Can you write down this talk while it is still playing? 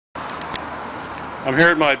I'm here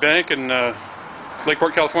at my bank in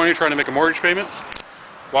Lakeport, California, trying to make a mortgage payment.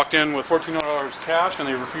 Walked in with $1,400 cash, and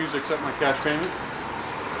they refused to accept my cash payment.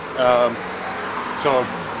 So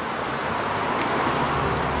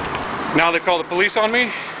now they've called the police on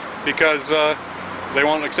me because they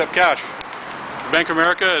won't accept cash. Bank of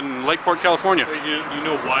America in Lakeport, California. You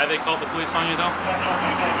know why they called the police on you, though?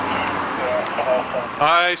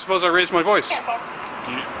 I suppose I raised my voice. Do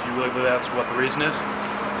you really believe that's what the reason is?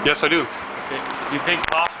 Yes, I do. Okay. Do you think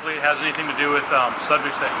possibly it has anything to do with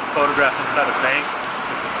subjects that you photographed inside a bank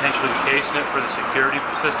and potentially casing it for the security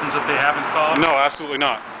systems that they have installed? No, absolutely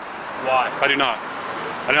not. Why? I do not.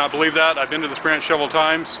 I do not believe that. I've been to this branch several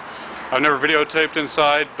times. I've never videotaped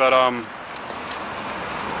inside, but I'm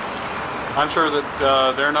sure that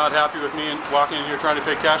they're not happy with me walking in here trying to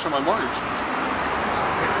pay cash on my mortgage.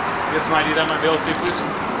 You have some ID that might be able to see, please?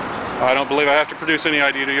 I don't believe I have to produce any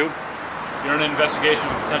ID to you. You're in an investigation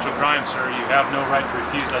of a potential crime, sir. You have no right to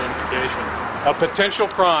refuse identification. A potential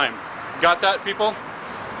crime. Got that, people?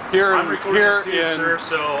 Here in the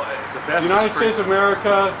United States of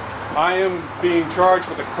America, I am being charged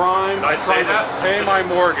with a crime. Did I say that? Pay my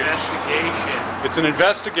mortgage. Investigation. It's an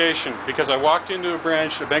investigation because I walked into a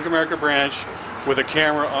branch, a Bank of America branch, with a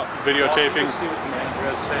camera videotaping See what the manager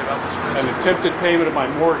has to say about this person. an attempted payment of my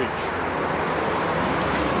mortgage.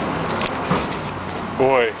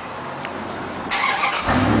 Boy.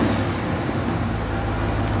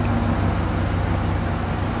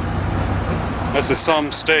 This is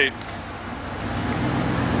some state.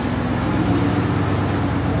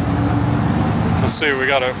 Let's see, we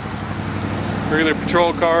got a regular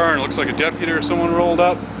patrol car and it looks like a deputy or someone rolled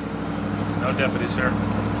up. No deputy, sir.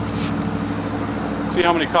 See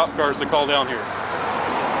how many cop cars they call down here.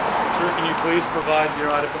 Sir, can you please provide your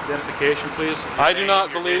identification, please? I do not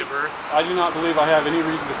believe I have any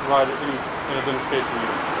reason to provide any identification to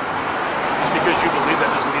you. Just because you believe that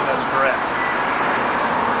doesn't mean that's correct.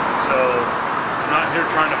 So, I'm not here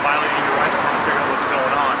trying to violate your rights, I'm trying to figure out what's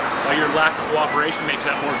going on. Your lack of cooperation makes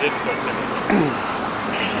that more difficult to me.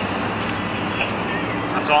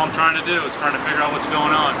 That's all I'm trying to do, is trying to figure out what's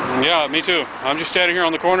going on. Yeah, me too. I'm just standing here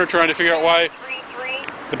on the corner trying to figure out why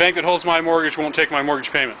the bank that holds my mortgage won't take my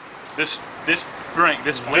mortgage payment. This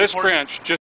branch just